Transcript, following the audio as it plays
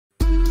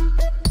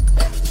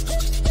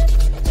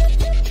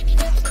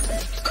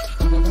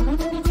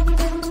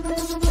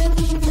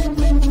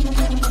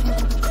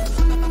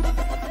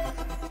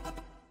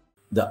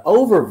the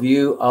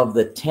overview of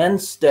the 10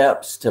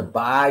 steps to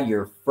buy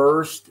your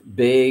first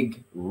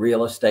big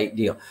real estate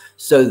deal.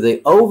 So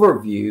the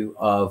overview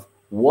of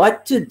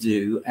what to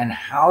do and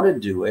how to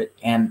do it.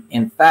 And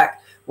in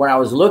fact, when I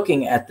was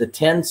looking at the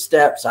 10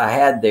 steps I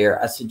had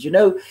there, I said, you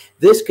know,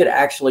 this could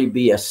actually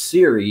be a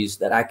series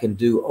that I can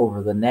do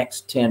over the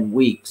next 10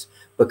 weeks,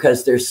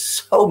 because there's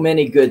so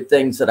many good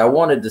things that I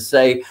wanted to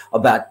say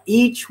about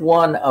each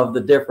one of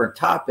the different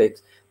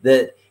topics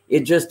that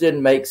it just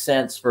didn't make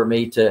sense for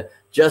me to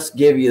just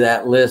give you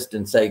that list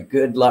and say,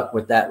 good luck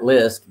with that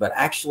list, but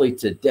actually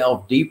to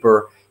delve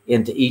deeper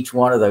into each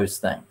one of those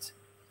things.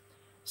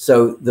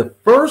 So the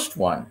first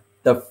one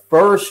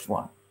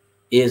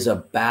is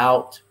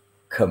about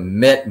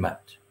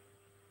commitment.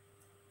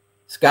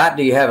 Scott,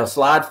 do you have a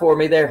slide for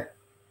me there?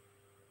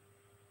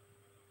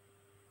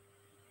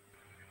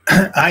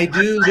 I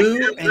do,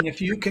 Lou. And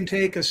if you can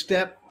take a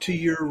step to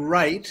your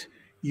right,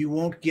 you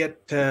won't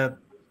get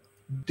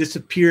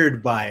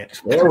disappeared by it.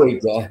 There we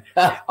go.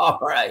 All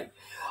right.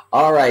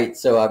 All right.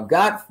 So I've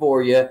got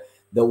for you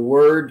the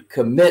word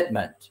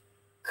commitment.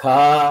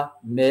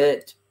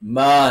 Commitment,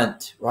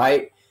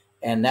 right?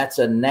 And that's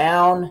a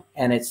noun,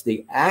 and it's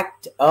the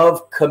act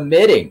of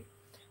committing,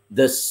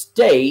 the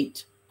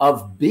state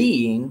of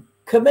being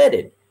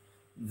committed,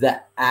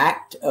 the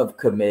act of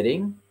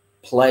committing,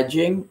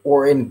 pledging,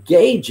 or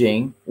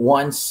engaging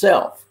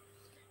oneself.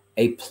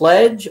 A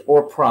pledge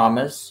or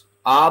promise,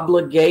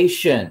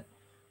 obligation.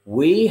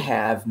 We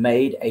have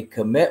made a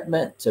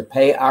commitment to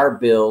pay our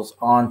bills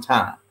on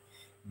time.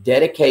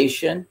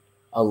 Dedication,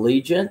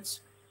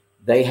 allegiance.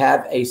 They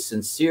have a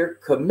sincere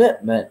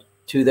commitment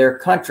to their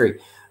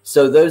country.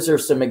 So those are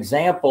some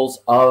examples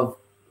of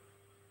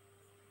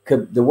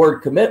the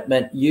word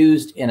commitment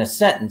used in a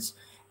sentence.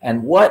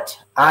 And what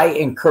I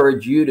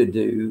encourage you to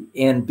do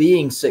in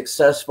being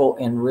successful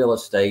in real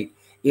estate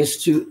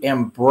is to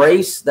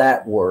embrace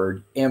that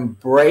word,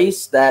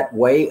 embrace that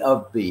way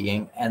of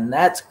being, and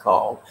that's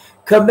called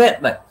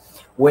commitment.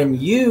 When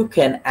you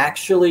can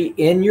actually,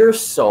 in your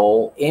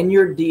soul, in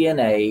your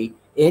DNA,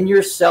 in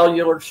your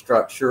cellular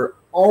structure,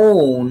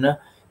 own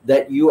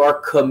that you are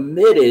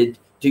committed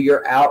to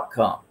your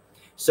outcome.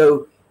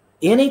 So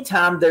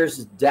anytime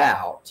there's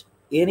doubt,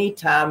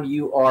 anytime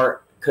you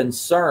are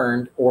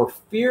concerned or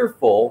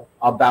fearful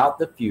about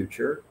the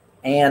future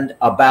and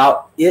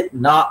about it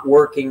not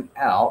working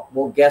out,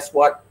 well, guess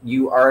what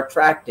you are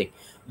attracting?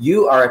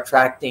 You are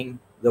attracting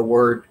the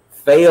word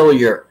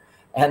failure.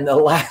 And the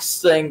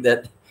last thing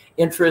that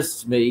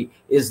interests me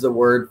is the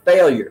word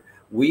failure.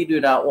 We do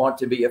not want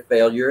to be a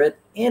failure at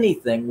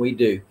anything we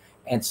do.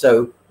 And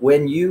so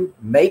when you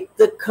make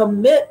the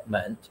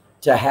commitment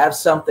to have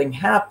something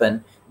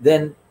happen,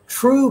 then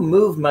true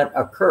movement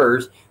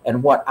occurs.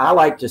 And what I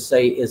like to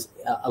say is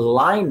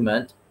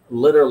alignment,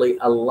 literally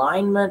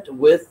alignment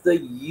with the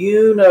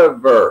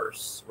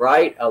universe,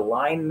 right?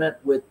 Alignment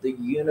with the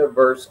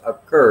universe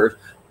occurs.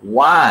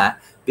 Why?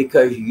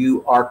 Because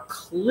you are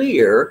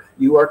clear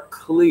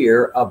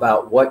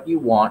about what you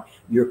want.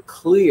 You're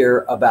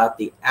clear about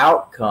the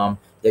outcome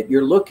that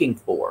you're looking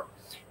for.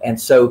 And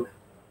so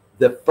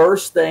the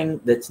first thing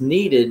that's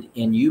needed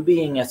in you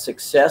being a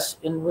success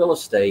in real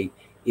estate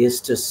is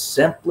to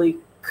simply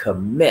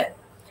commit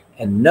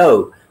and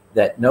know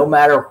that no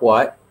matter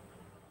what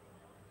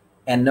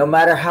and no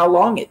matter how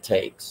long it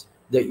takes,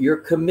 that you're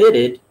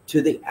committed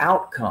to the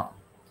outcome.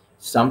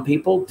 Some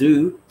people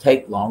do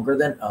take longer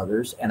than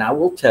others, and I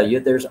will tell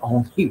you there's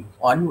only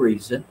one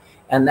reason,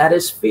 and that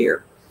is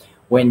fear.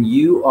 When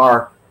you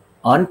are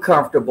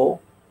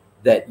uncomfortable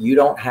that you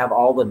don't have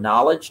all the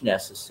knowledge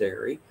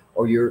necessary,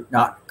 or you're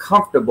not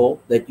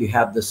comfortable that you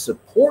have the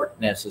support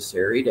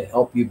necessary to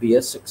help you be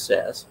a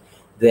success,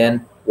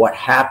 then what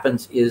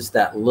happens is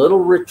that little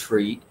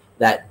retreat,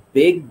 that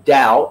big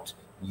doubt,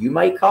 you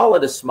may call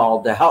it a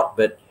small doubt,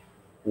 but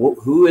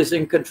who is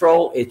in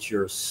control? It's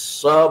your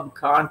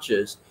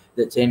subconscious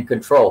that's in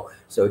control.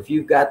 So if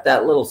you've got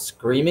that little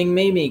screaming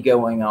Mimi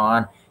going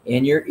on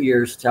in your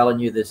ears telling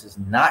you this is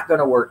not going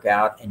to work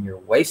out and you're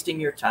wasting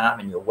your time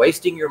and you're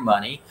wasting your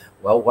money,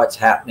 well, what's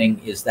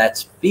happening is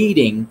that's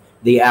feeding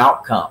the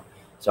outcome.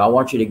 So I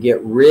want you to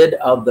get rid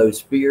of those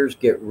fears,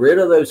 get rid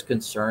of those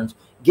concerns,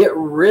 get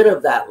rid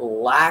of that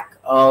lack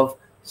of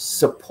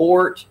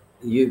support.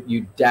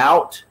 You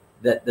doubt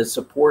that the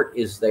support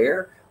is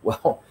there.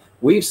 Well,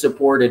 we've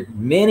supported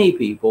many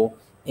people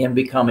in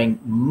becoming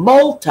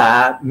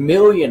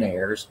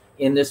multi-millionaires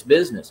in this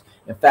business.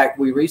 In fact,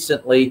 we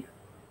recently,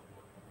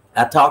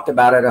 I talked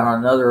about it on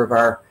another of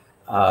our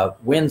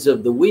wins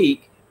of the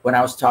week when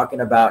I was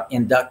talking about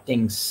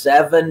inducting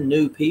 7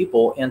 new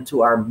people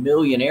into our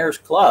Millionaires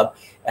Club.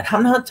 And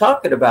I'm not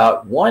talking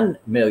about 1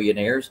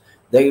 millionaires.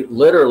 They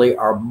literally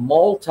are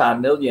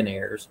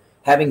multi-millionaires,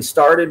 having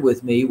started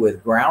with me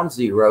with ground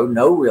zero,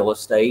 no real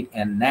estate,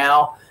 and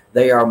now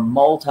they are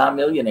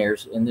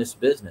multi-millionaires in this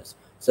business.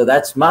 So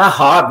that's my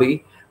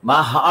hobby.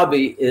 My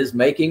hobby is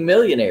making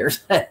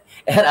millionaires, and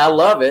I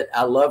love it.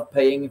 I love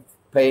paying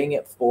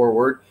it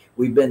forward.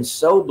 We've been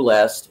so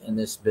blessed in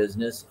this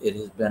business. It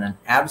has been an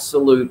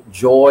absolute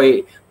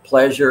joy,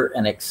 pleasure,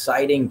 and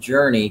exciting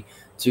journey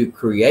to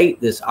create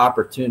this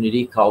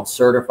opportunity called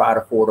Certified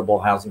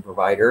Affordable Housing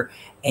Provider.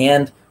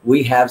 And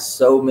we have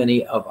so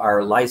many of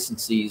our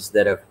licensees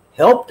that have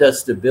helped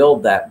us to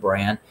build that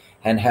brand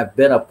and have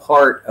been a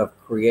part of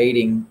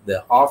creating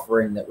the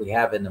offering that we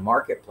have in the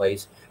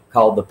marketplace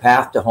called the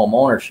Path to Home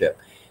Ownership.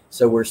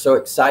 So we're so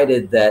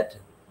excited that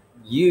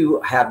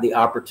you have the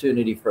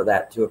opportunity for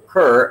that to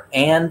occur,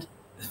 and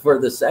for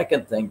the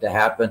second thing to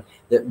happen,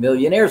 that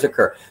millionaires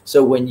occur.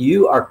 So when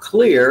you are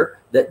clear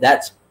that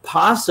that's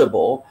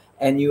possible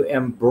and you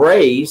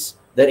embrace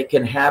that it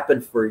can happen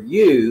for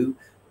you,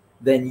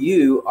 then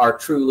you are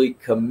truly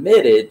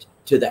committed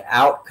to the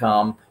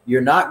outcome.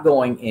 You're not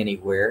going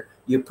anywhere.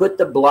 You put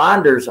the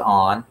blinders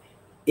on.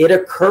 It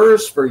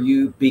occurs for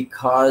you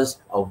because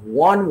of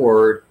one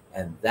word,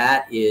 and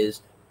that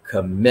is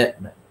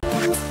commitment.